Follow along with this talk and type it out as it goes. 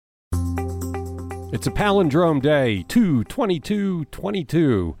It's a palindrome day,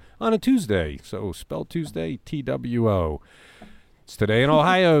 2/22/22 on a Tuesday. So spell Tuesday, TWO. It's Today in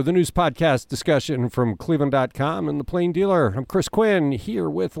Ohio, the news podcast discussion from Cleveland.com and The Plain Dealer. I'm Chris Quinn here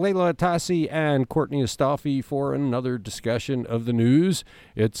with Layla Atassi and Courtney Astolfi for another discussion of the news.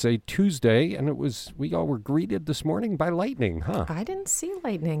 It's a Tuesday, and we all were greeted this morning by lightning, huh? I didn't see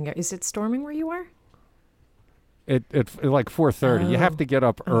lightning. Is it storming where you are? It like 4:30. You have to get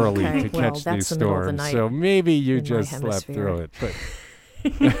up early to catch these storms. So maybe you just slept through it. But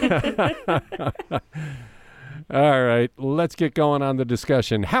all right, let's get going on the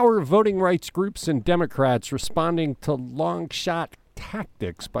discussion. How are voting rights groups and Democrats responding to long shot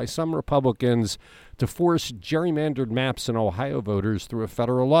tactics by some Republicans to force gerrymandered maps in Ohio voters through a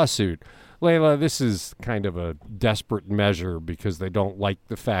federal lawsuit? Layla, this is kind of a desperate measure because they don't like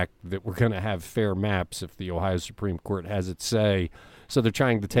the fact that we're going to have fair maps if the Ohio Supreme Court has its say. So they're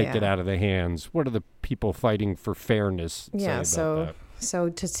trying to take it out of their hands. What are the people fighting for fairness say about that? So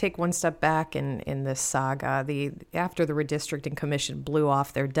to take one step back in this saga, after the redistricting commission blew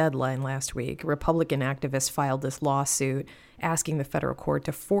off their deadline last week, Republican activists filed this lawsuit asking the federal court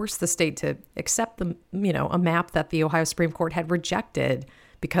to force the state to accept a map that the Ohio Supreme Court had rejected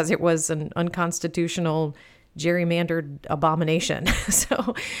because it was an unconstitutional gerrymandered abomination.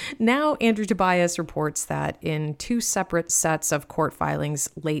 So now Andrew Tobias reports that in two separate sets of court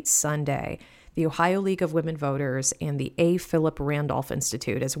filings late Sunday, the Ohio League of Women Voters and the A. Philip Randolph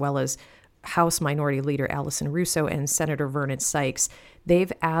Institute, as well as House Minority Leader Allison Russo and Senator Vernon Sykes,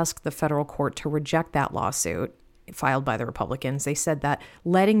 they've asked the federal court to reject that lawsuit filed by the Republicans. They said that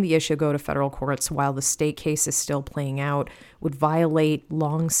letting the issue go to federal courts while the state case is still playing out would violate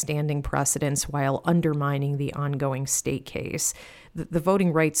long-standing precedents while undermining the ongoing state case. The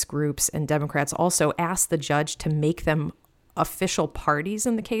voting rights groups and Democrats also asked the judge to make them official parties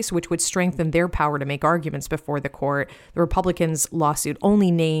in the case, which would strengthen their power to make arguments before the court. The Republicans' lawsuit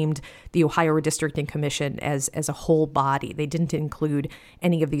only named the Ohio Redistricting Commission as a whole body. They didn't include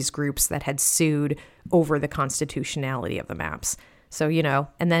any of these groups that had sued over the constitutionality of the maps. So,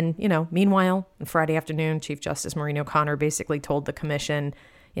 and then, meanwhile, on Friday afternoon, Chief Justice Maureen O'Connor basically told the commission,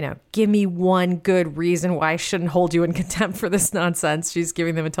 give me one good reason why I shouldn't hold you in contempt for this nonsense. She's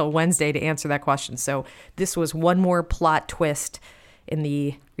giving them until Wednesday to answer that question. So this was one more plot twist in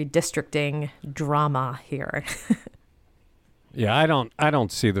the redistricting drama here. Yeah, I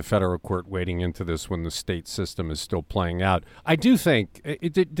don't see the federal court wading into this when the state system is still playing out. I do think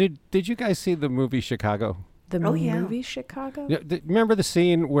did you guys see the movie Chicago? Movie Chicago? Yeah, remember the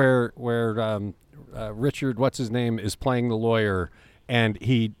scene where Richard, what's his name, is playing the lawyer, and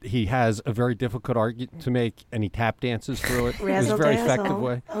he has a very difficult argument to make, and he tap dances through it. It's a very effective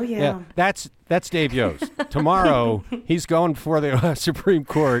way. Oh, yeah. That's Dave Yost. Tomorrow, he's going before the Supreme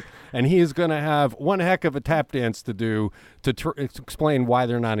Court, and he is going to have one heck of a tap dance to do to explain why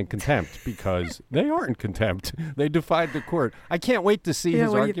they're not in contempt, because they are in contempt. They defied the court. I can't wait to see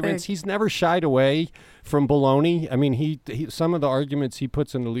his arguments. He's never shied away from baloney. I mean, he some of the arguments he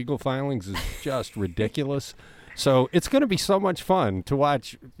puts in the legal filings is just ridiculous. So it's going to be so much fun to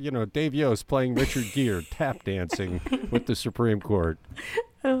watch, Dave Yost playing Richard Gere tap dancing with the Supreme Court.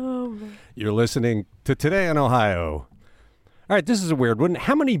 Oh, You're listening to Today in Ohio. All right, this is a weird one.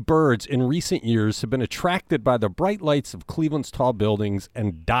 How many birds in recent years have been attracted by the bright lights of Cleveland's tall buildings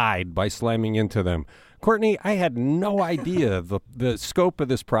and died by slamming into them? Courtney, I had no idea the scope of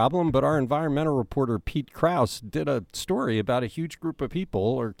this problem, but our environmental reporter Pete Krause did a story about a huge group of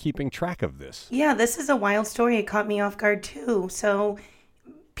people are keeping track of this. Yeah, this is a wild story. It caught me off guard, too. So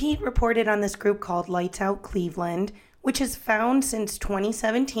Pete reported on this group called Lights Out Cleveland, which has found since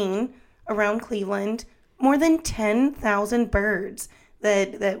 2017 around Cleveland more than 10,000 birds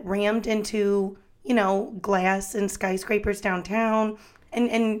that rammed into, glass and skyscrapers downtown,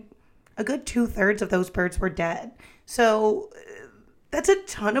 and a good 2/3 of those birds were dead. So that's a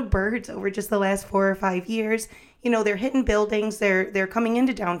ton of birds over just the last 4 or 5 years. They're hitting buildings. They're coming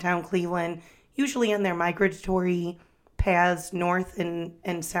into downtown Cleveland, usually on their migratory paths north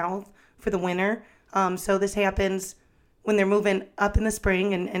and south for the winter. So this happens when they're moving up in the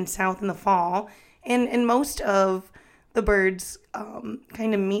spring and south in the fall. And most of the birds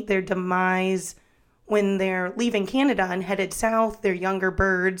kind of meet their demise when they're leaving Canada and headed south. They're younger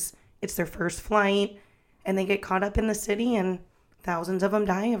birds. It's their first flight, and they get caught up in the city, and thousands of them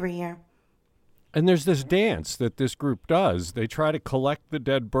die every year. And there's this dance that this group does. They try to collect the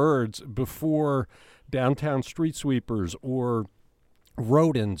dead birds before downtown street sweepers or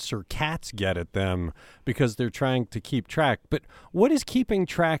rodents or cats get at them because they're trying to keep track. But what is keeping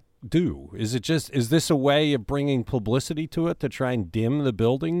track do? Is this a way of bringing publicity to it to try and dim the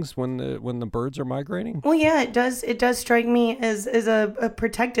buildings when the birds are migrating? Well, yeah, it does strike me as a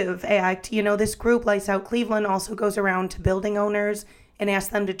protective act. You know, this group, Lights Out Cleveland, also goes around to building owners and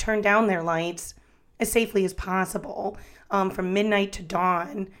asks them to turn down their lights as safely as possible from midnight to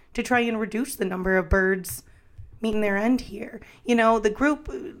dawn to try and reduce the number of birds meeting their end here. You know, the group,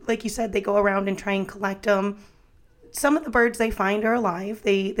 like you said, they go around and try and collect them. Some of the birds they find are alive.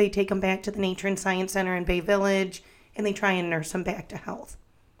 They take them back to the Nature and Science Center in Bay Village, and they try and nurse them back to health.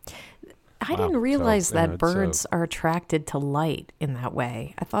 I didn't realize that birds are attracted to light in that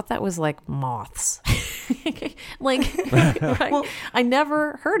way. I thought that was like moths. Right? Well, I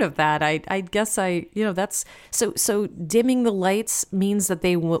never heard of that. I guess that's so dimming the lights means that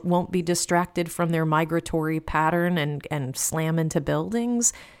they won't be distracted from their migratory pattern and slam into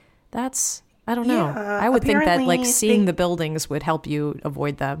buildings. I don't know. I would think that like seeing the buildings would help you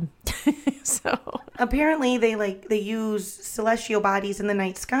avoid them. So apparently they use celestial bodies in the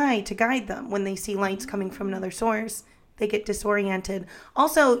night sky to guide them. When they see lights coming from another source, they get disoriented.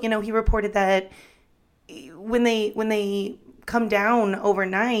 Also, he reported that when they come down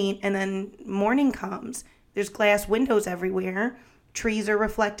overnight and then morning comes, there's glass windows everywhere. Trees are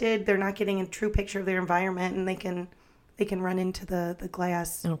reflected. They're not getting a true picture of their environment, and they can run into the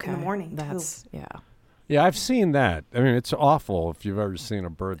glass in the morning, too. Yeah, I've seen that. I mean, it's awful if you've ever seen a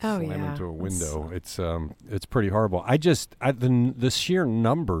bird slam into a window. It's pretty horrible. The sheer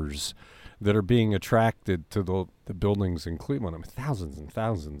numbers that are being attracted to the buildings in Cleveland, I mean, thousands and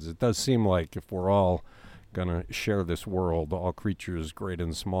thousands. It does seem like if we're all going to share this world, all creatures great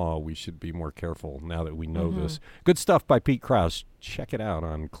and small, we should be more careful now that we know this. Good stuff by Pete Krause. Check it out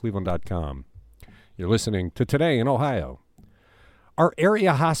on cleveland.com. You're listening to Today in Ohio. Are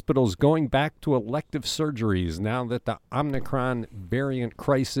area hospitals going back to elective surgeries now that the Omicron variant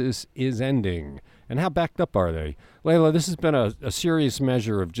crisis is ending? And how backed up are they? Layla, this has been a serious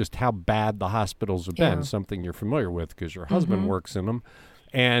measure of just how bad the hospitals have been, something you're familiar with because your husband works in them.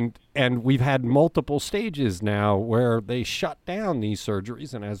 And we've had multiple stages now where they shut down these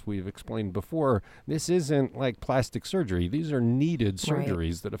surgeries. And as we've explained before, this isn't like plastic surgery. These are needed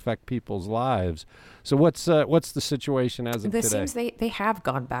surgeries that affect people's lives. So what's the situation as of today? It seems they have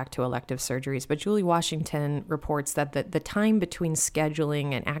gone back to elective surgeries. But Julie Washington reports that the time between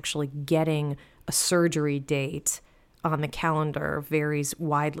scheduling and actually getting a surgery date on the calendar varies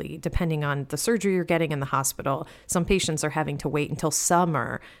widely depending on the surgery you're getting in the hospital. Some patients are having to wait until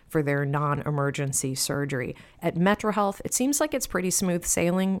summer for their non-emergency surgery. At Metro Health, it seems like it's pretty smooth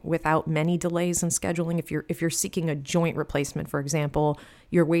sailing without many delays in scheduling. If you're seeking a joint replacement, for example,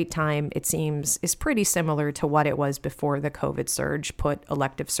 your wait time, it seems, is pretty similar to what it was before the COVID surge put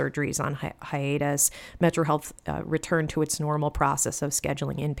elective surgeries on hiatus. Metro Health returned to its normal process of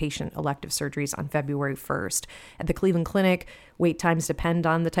scheduling inpatient elective surgeries on February 1st. At the Cleveland Clinic, wait times depend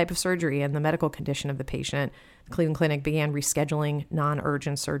on the type of surgery and the medical condition of the patient. The Cleveland Clinic began rescheduling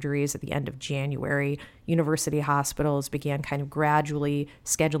non-urgent surgeries at the end of January. University hospitals began kind of gradually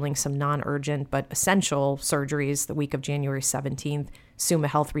scheduling some non-urgent but essential surgeries the week of January 17th. Summa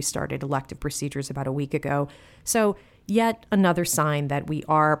Health restarted elective procedures about a week ago. So yet another sign that we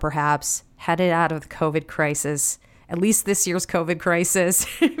are perhaps headed out of the COVID crisis, at least this year's COVID crisis.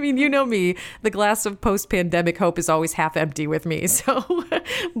 I mean, you know me, the glass of post-pandemic hope is always half empty with me. So,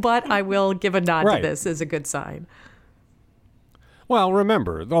 but I will give a nod to this as a good sign. Well,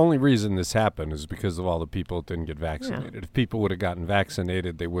 remember, the only reason this happened is because of all the people that didn't get vaccinated. Yeah. If people would have gotten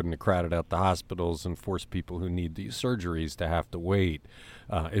vaccinated, they wouldn't have crowded out the hospitals and forced people who need these surgeries to have to wait.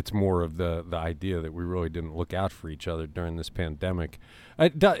 It's more of the idea that we really didn't look out for each other during this pandemic.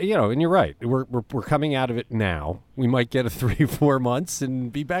 And you're right. We're coming out of it now. We might get 3-4 months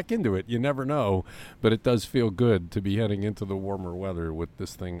and be back into it. You never know. But it does feel good to be heading into the warmer weather with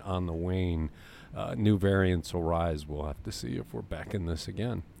this thing on the wane. New variants will rise. We'll have to see if we're back in this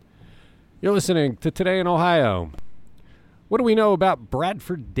again. You're listening to Today in Ohio. What do we know about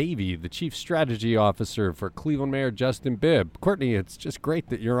Bradford Davey, the Chief Strategy Officer for Cleveland Mayor Justin Bibb? Courtney, it's just great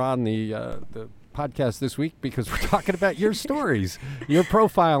that you're on the podcast this week because we're talking about your stories. You're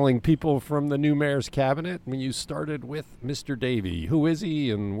profiling people from the new mayor's cabinet when you started with Mr. Davey. Who is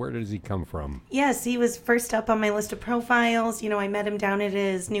he and where does he come from? Yes, he was first up on my list of profiles. I met him down at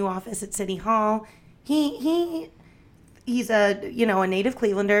his new office at City Hall. He's a native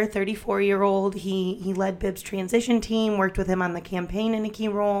Clevelander, 34-year-old. He led Bibb's transition team, worked with him on the campaign in a key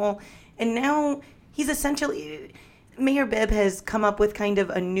role. And now he's essentially, Mayor Bibb has come up with kind of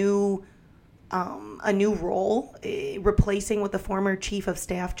a new role, replacing what the former chief of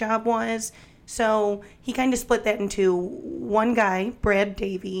staff job was. So he kind of split that into one guy, Brad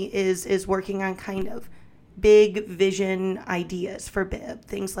Davey, is working on kind of big vision ideas for BIB,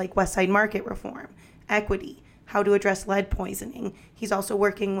 things like West Side Market reform, equity, how to address lead poisoning. He's also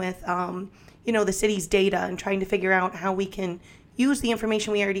working with, the city's data and trying to figure out how we can use the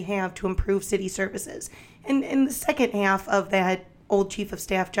information we already have to improve city services. And in the second half of that old chief of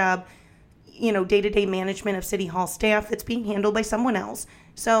staff job, day-to-day management of city hall staff that's being handled by someone else.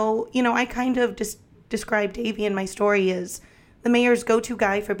 So, I kind of describe Davey in my story as the mayor's go-to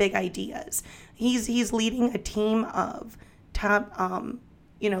guy for big ideas. He's leading a team of top,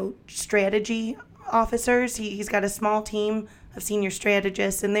 strategy officers. He's got a small team of senior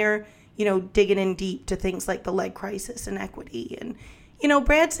strategists, and they're, digging in deep to things like the lead crisis and equity. And,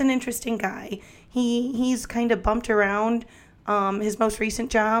 Brad's an interesting guy. He's kind of bumped around. His most recent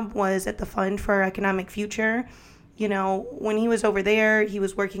job was at the Fund for Our Economic Future. When he was over there, he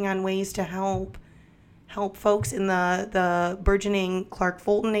was working on ways to help folks in the burgeoning Clark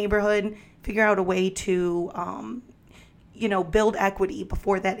Fulton neighborhood figure out a way to, build equity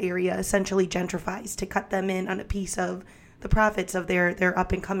before that area essentially gentrifies, to cut them in on a piece of the profits of their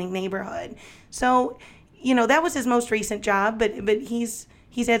up-and-coming neighborhood. So, that was his most recent job, but he's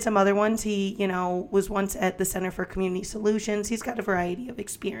had some other ones. He, was once at the Center for Community Solutions. He's got a variety of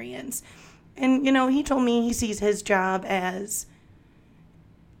experience. And, he told me he sees his job as,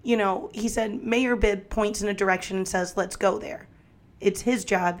 he said, Mayor Bibb points in a direction and says, let's go there. It's his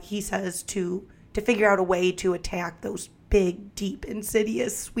job, he says, to figure out a way to attack those big, deep,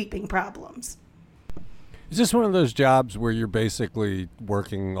 insidious, sweeping problems. Is this one of those jobs where you're basically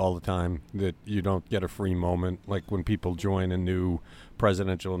working all the time, that you don't get a free moment? Like when people join a new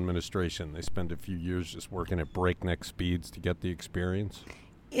presidential administration, they spend a few years just working at breakneck speeds to get the experience?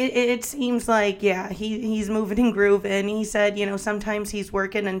 It seems like, yeah, he's moving and grooving. He said, sometimes he's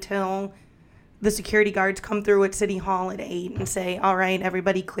working until the security guards come through at City Hall at 8 and say, all right,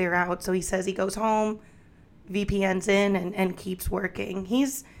 everybody clear out. So he says he goes home, VPN's in, and keeps working.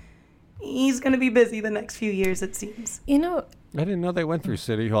 He's going to be busy the next few years, it seems. I didn't know they went through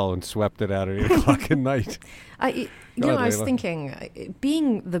City Hall and swept it out at 8 o'clock at night. I was thinking,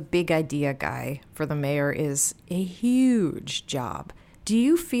 being the big idea guy for the mayor is a huge job. Do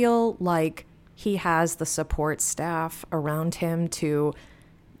you feel like he has the support staff around him to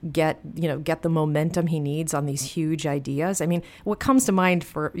get the momentum he needs on these huge ideas? I mean, what comes to mind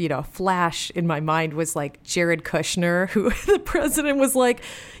for, flash in my mind was like Jared Kushner, who the president was like,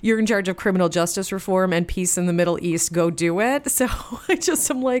 you're in charge of criminal justice reform and peace in the Middle East, go do it. So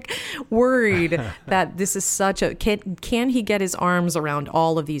I'm like worried that this is such a, can he get his arms around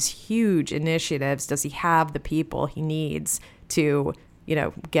all of these huge initiatives? Does he have the people he needs to,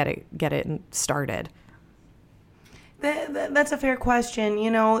 get it started? That's a fair question.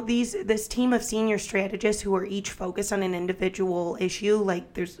 This team of senior strategists who are each focused on an individual issue,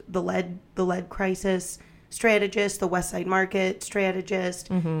 like there's the lead crisis strategist, the West Side Market strategist.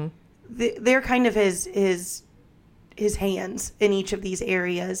 Mm-hmm. They're kind of his hands in each of these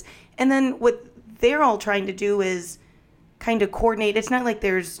areas. And then what they're all trying to do is kind of coordinate. It's not like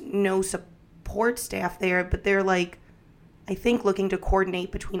there's no support staff there, but they're like, I think, looking to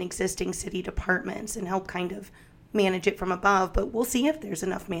coordinate between existing city departments and help kind of manage it from above, but we'll see if there's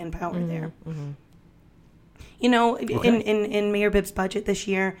enough manpower there. Mm-hmm. In Mayor Bibb's budget this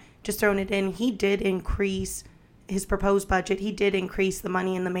year, just throwing it in, he did increase his proposed budget. He did increase the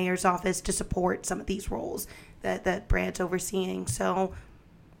money in the mayor's office to support some of these roles that Brad's overseeing. So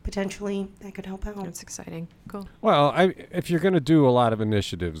potentially that could help out. That's exciting. Cool. Well, if you're going to do a lot of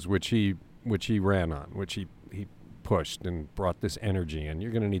initiatives, which he ran on, which he pushed and brought this energy in,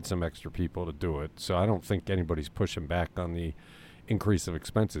 you're going to need some extra people to do it. So I don't think anybody's pushing back on the increase of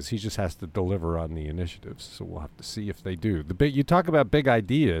expenses. He just has to deliver on the initiatives. So we'll have to see if they do. You talk about big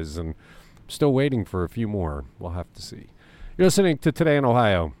ideas, and I'm still waiting for a few more. We'll have to see. You're listening to Today in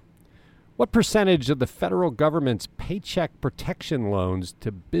Ohio. What percentage of the federal government's paycheck protection loans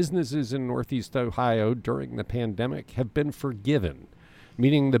to businesses in Northeast Ohio during the pandemic have been forgiven,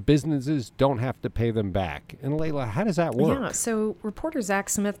 meaning the businesses don't have to pay them back? And Layla, how does that work? Yeah, so reporter Zach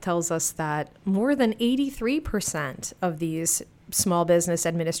Smith tells us that more than 83% of these Small Business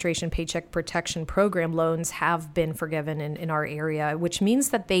Administration Paycheck Protection Program loans have been forgiven in our area, which means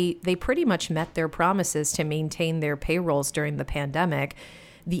that they pretty much met their promises to maintain their payrolls during the pandemic.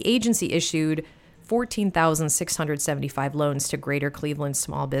 The agency issued 14,675 loans to Greater Cleveland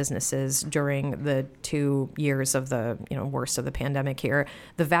small businesses during the 2 years of the worst of the pandemic here.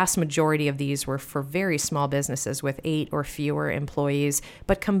 The vast majority of these were for very small businesses with 8 or fewer employees,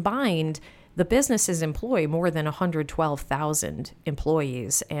 but combined, The businesses employ more than 112,000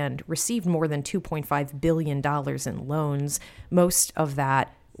 employees and received more than $2.5 billion in loans. Most of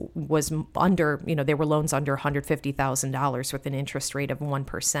that was under, they were loans under $150,000 with an interest rate of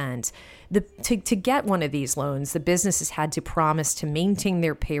 1%. To get one of these loans, the businesses had to promise to maintain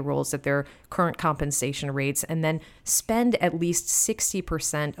their payrolls at their current compensation rates and then spend at least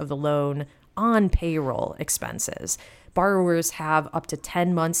 60% of the loan on payroll expenses. Borrowers have up to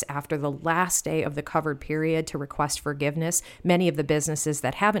 10 months after the last day of the covered period to request forgiveness. Many of the businesses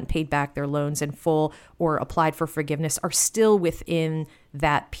that haven't paid back their loans in full or applied for forgiveness are still within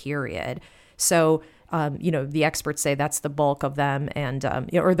that period. So, the experts say that's the bulk of them,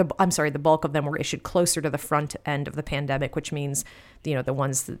 the bulk of them were issued closer to the front end of the pandemic, which means, the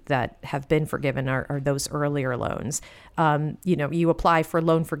ones that have been forgiven are those earlier loans. You apply for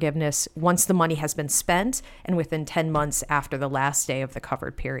loan forgiveness once the money has been spent and within 10 months after the last day of the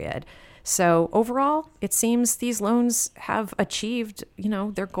covered period. So overall, it seems these loans have achieved,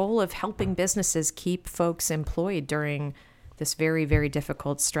 their goal of helping businesses keep folks employed during this very, very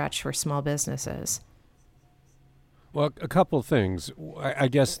difficult stretch for small businesses. Well, a couple of things. I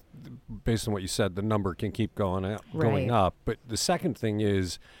guess based on what you said, the number can keep going up. But the second thing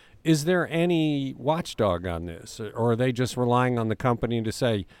is there any watchdog on this? Or are they just relying on the company to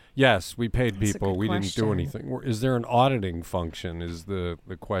say, yes, we paid people, we didn't do anything? Or is there an auditing function is the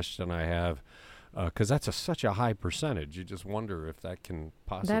question I have? Because that's such a high percentage. You just wonder if that can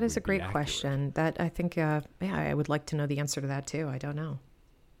possibly be That is a great accurate. question. That I think, I would like to know the answer to that too. I don't know.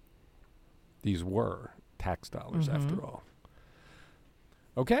 These were tax dollars, after all.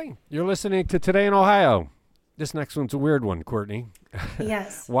 Okay, you're listening to Today in Ohio. This next one's a weird one, Courtney.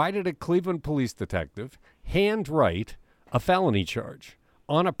 Yes. Why did a Cleveland police detective handwrite a felony charge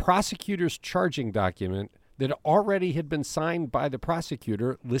on a prosecutor's charging document that already had been signed by the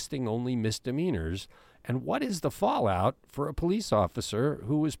prosecutor listing only misdemeanors? And what is the fallout for a police officer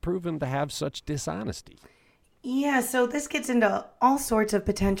who was proven to have such dishonesty? Yeah, so this gets into all sorts of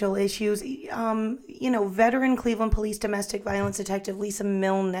potential issues. Veteran Cleveland Police domestic violence detective Lisa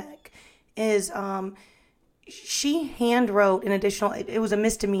Milnick is, she handwrote an additional, it was a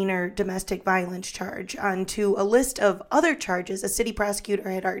misdemeanor domestic violence charge onto a list of other charges a city prosecutor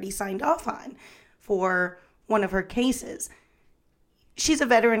had already signed off on for one of her cases. She's a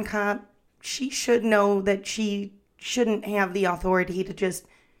veteran cop. She should know that she shouldn't have the authority to just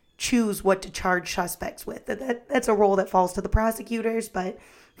choose what to charge suspects with. That's a role that falls to the prosecutors, but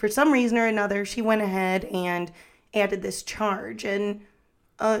for some reason or another, she went ahead and added this charge. And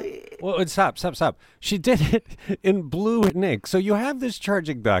well, stop. She did it in blue ink. So you have this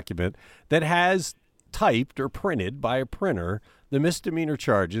charging document that has typed or printed by a printer the misdemeanor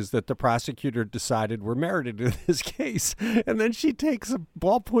charges that the prosecutor decided were merited in this case. And then she takes a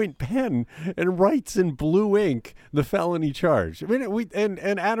ballpoint pen and writes in blue ink the felony charge. I mean,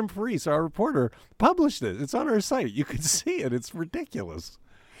 and Adam Freese, our reporter, published it. It's on our site. You can see it. It's ridiculous.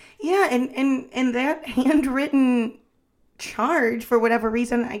 Yeah, and that handwritten charge, for whatever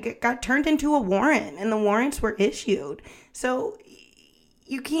reason, got turned into a warrant, and the warrants were issued. So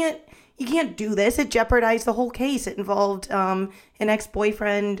you can't do this. It jeopardized the whole case. It involved an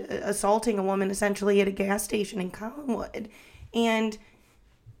ex-boyfriend assaulting a woman essentially at a gas station in Collinwood. And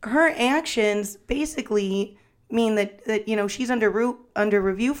her actions basically mean that she's under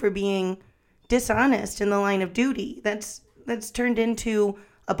review for being dishonest in the line of duty. That's turned into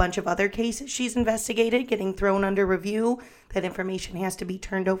a bunch of other cases she's investigated getting thrown under review. That information has to be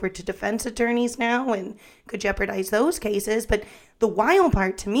turned over to defense attorneys now and could jeopardize those cases. But the wild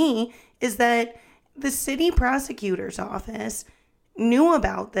part to me is that the city prosecutor's office knew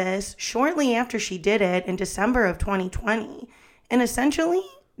about this shortly after she did it in December of 2020 and essentially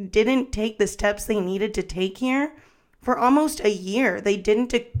didn't take the steps they needed to take here for almost a year. They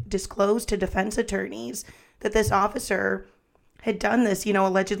didn't disclose to defense attorneys that this officer had done this,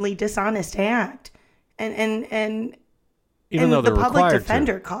 allegedly dishonest act. And even though the public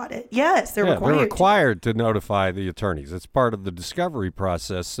defender caught it. Yes, they're required to notify the attorneys. It's part of the discovery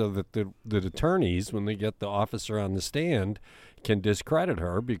process so that the attorneys, when they get the officer on the stand, can discredit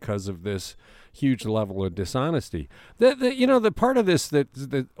her because of this huge level of dishonesty. The part of this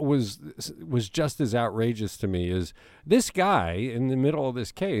that was just as outrageous to me is this guy in the middle of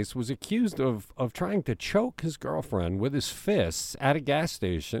this case was accused of trying to choke his girlfriend with his fists at a gas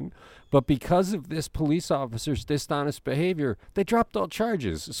station, but because of this police officer's dishonest behavior, they dropped all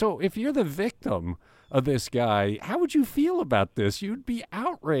charges. So if you're the victim of this guy, how would you feel about this? You'd be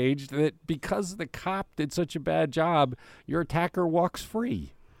outraged that because the cop did such a bad job, your attacker walks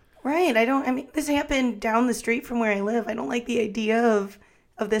free. Right. This happened down the street from where I live. I don't like the idea of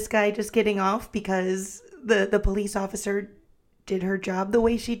of this guy just getting off because the police officer did her job the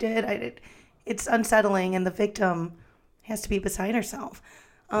way she did. It's unsettling, and the victim has to be beside herself.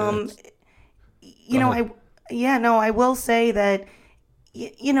 I will say that,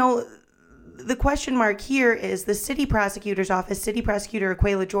 the question mark here is the city prosecutor's office, City Prosecutor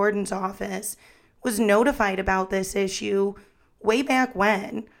Aquila Jordan's office, was notified about this issue way back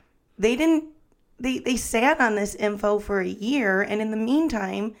when. They sat on this info for a year, and in the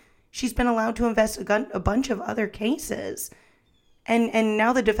meantime, she's been allowed to investigate a bunch of other cases. And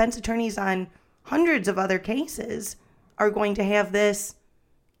now the defense attorneys on hundreds of other cases are going to have this,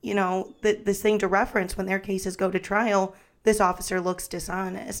 this thing to reference when their cases go to trial. This officer looks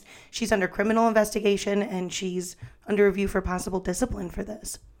dishonest. She's under criminal investigation, and she's under review for possible discipline for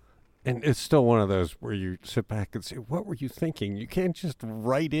this. And it's still one of those where you sit back and say, what were you thinking? You can't just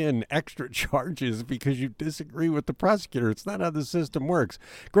write in extra charges because you disagree with the prosecutor. It's not how the system works.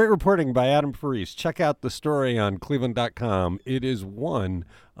 Great reporting by Adam Parise. Check out the story on Cleveland.com. It is one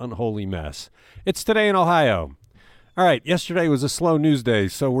unholy mess. It's Today in Ohio. All right, yesterday was a slow news day,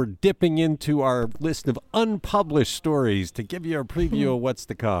 so we're dipping into our list of unpublished stories to give you a preview of what's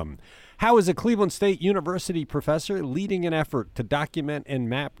to come. How is a Cleveland State University professor leading an effort to document and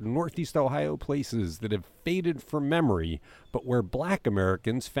map Northeast Ohio places that have faded from memory, but where Black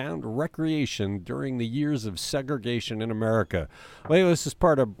Americans found recreation during the years of segregation in America? Well, this is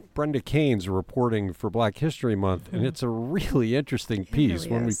part of Brenda Kane's reporting for Black History Month, and it's a really interesting piece.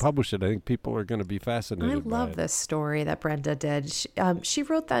 When we publish it, I think people are going to be fascinated by it. I love this story that Brenda did. She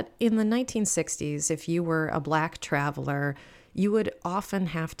wrote that in the 1960s, if you were a Black traveler, you would often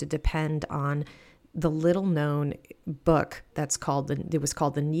have to depend on the little-known book it was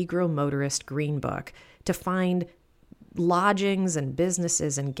called the Negro Motorist Green Book to find lodgings and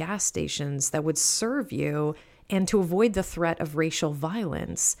businesses and gas stations that would serve you and to avoid the threat of racial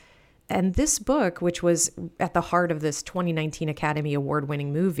violence. And this book, which was at the heart of this 2019 Academy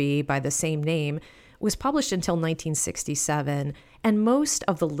Award-winning movie by the same name, was published until 1967, and most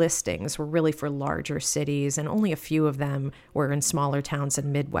of the listings were really for larger cities, and only a few of them were in smaller towns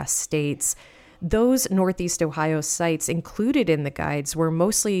and Midwest states. Those Northeast Ohio sites included in the guides were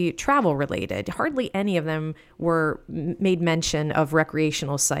mostly travel related. Hardly any of them made mention of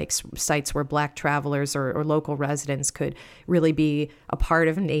recreational sites where Black travelers or local residents could really be a part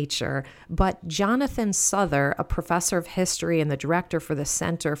of nature. But Jonathan Souther, a professor of history and the director for the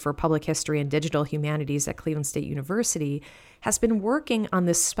Center for Public History and Digital Humanities at Cleveland State University, has been working on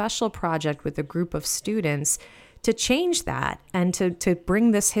this special project with a group of students to change that and to bring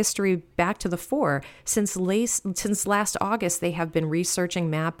this history back to the fore. Since last August, they have been researching,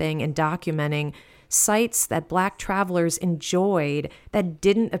 mapping, and documenting sites that Black travelers enjoyed that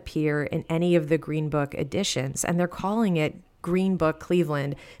didn't appear in any of the Green Book editions, and they're calling it Green Book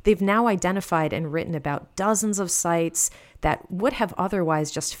Cleveland. They've now identified and written about dozens of sites that would have otherwise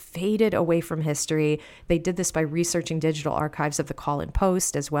just faded away from history. They did this by researching digital archives of the Call-in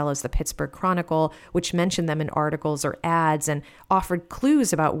Post as well as the Pittsburgh Chronicle, which mentioned them in articles or ads and offered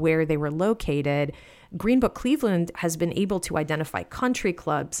clues about where they were located. Green Book Cleveland has been able to identify country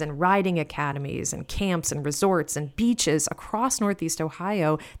clubs and riding academies and camps and resorts and beaches across Northeast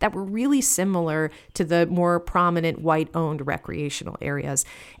Ohio that were really similar to the more prominent white-owned recreational areas.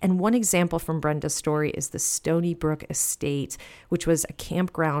 And one example from Brenda's story is the Stony Brook Estate, which was a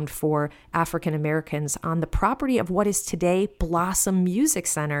campground for African Americans on the property of what is today Blossom Music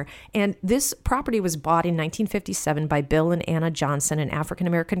Center. And this property was bought in 1957 by Bill and Anna Johnson, an African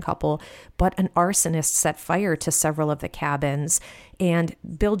American couple, but an arsonist set fire to several of the cabins. And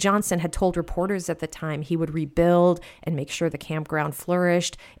Bill Johnson had told reporters at the time he would rebuild and make sure the campground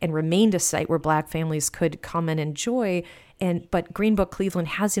flourished and remained a site where Black families could come and enjoy. But Green Book Cleveland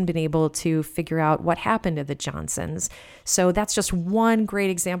hasn't been able to figure out what happened to the Johnsons. So that's just one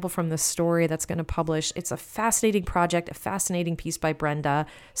great example from the story that's going to publish. It's a fascinating project, a fascinating piece by Brenda.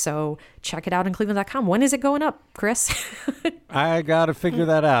 So check it out on Cleveland.com. When is it going up, Chris? I got to figure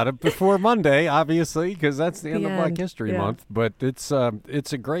that out before Monday, obviously, because that's the end of Black History Month. But it's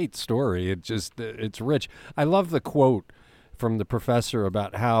a great story. It's rich. I love the quote from the professor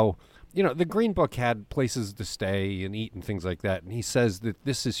about how, the Green Book had places to stay and eat and things like that. And he says that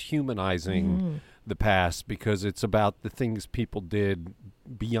this is humanizing the past because it's about the things people did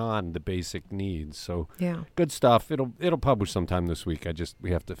beyond the basic needs. So good stuff. It'll publish sometime this week.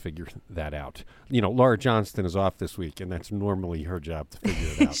 We have to figure that out. Laura Johnston is off this week, and that's normally her job to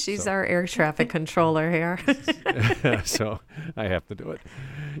figure it out. She's our air traffic controller here. So I have to do it.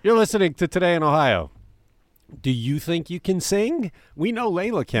 You're listening to Today in Ohio. Do you think you can sing? We know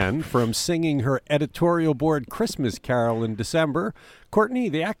Layla can from singing her editorial board Christmas Carol in December. Courtney,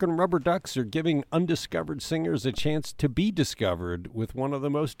 the Akron Rubber Ducks are giving undiscovered singers a chance to be discovered with one of the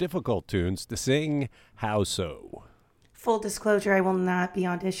most difficult tunes to sing, How So? Full disclosure, I will not be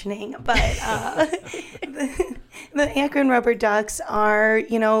auditioning, but the Akron Rubber Ducks are,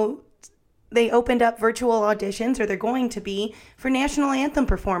 they opened up virtual auditions, or they're going to be, for national anthem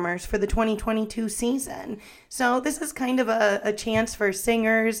performers for the 2022 season. So this is kind of a chance for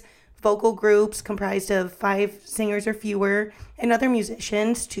singers, vocal groups comprised of 5 singers or fewer, and other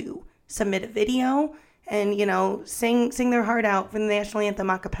musicians to submit a video and, sing their heart out for the national anthem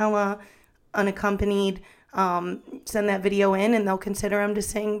a cappella, unaccompanied. Send that video in, and they'll consider them to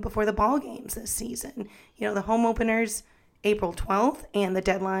sing before the ball games this season. The home openers April 12th, and the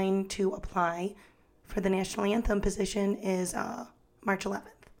deadline to apply for the national anthem position is March 11th.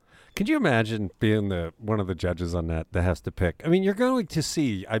 Could you imagine being one of the judges on that has to pick? I mean, you're going to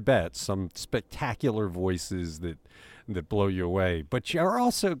see, I bet, some spectacular voices that blow you away. But you're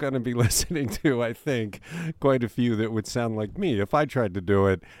also going to be listening to, I think, quite a few that would sound like me if I tried to do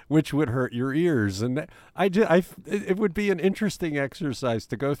it, which would hurt your ears. And it would be an interesting exercise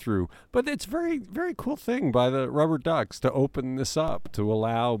to go through. But it's very, very cool thing by the Rubber Ducks to open this up, to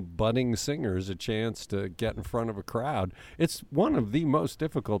allow budding singers a chance to get in front of a crowd. It's one of the most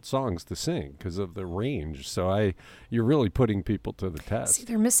difficult songs to sing because of the range. So you're really putting people to the test. See,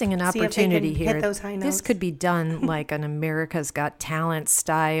 they're missing an opportunity here. Hit those high notes. This could be done like an America's Got Talent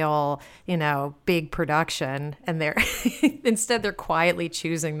style, big production, and instead they're quietly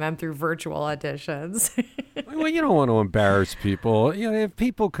choosing them through virtual auditions. Well, you don't want to embarrass people. If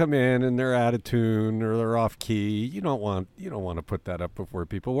people come in and they're out of tune or they're off key, you don't want to put that up before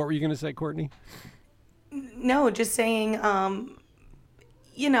people. What were you going to say, Courtney? No, just saying,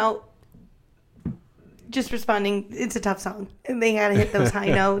 just responding, it's a tough song. And they got to hit those high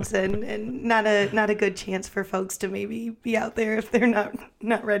notes, and not a good chance for folks to maybe be out there if they're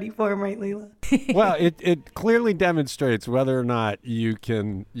not ready for them, right, Leila? Well, it clearly demonstrates whether or not you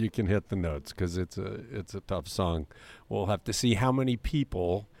can hit the notes, because it's a tough song. We'll have to see how many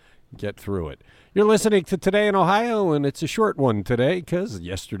people get through it. You're listening to Today in Ohio, and it's a short one today because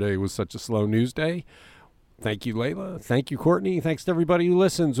yesterday was such a slow news day. Thank you, Layla. Thank you, Courtney. Thanks to everybody who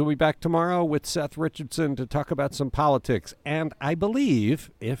listens. We'll be back tomorrow with Seth Richardson to talk about some politics. And I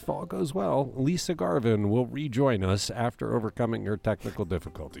believe, if all goes well, Lisa Garvin will rejoin us after overcoming her technical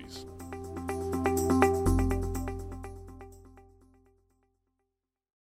difficulties.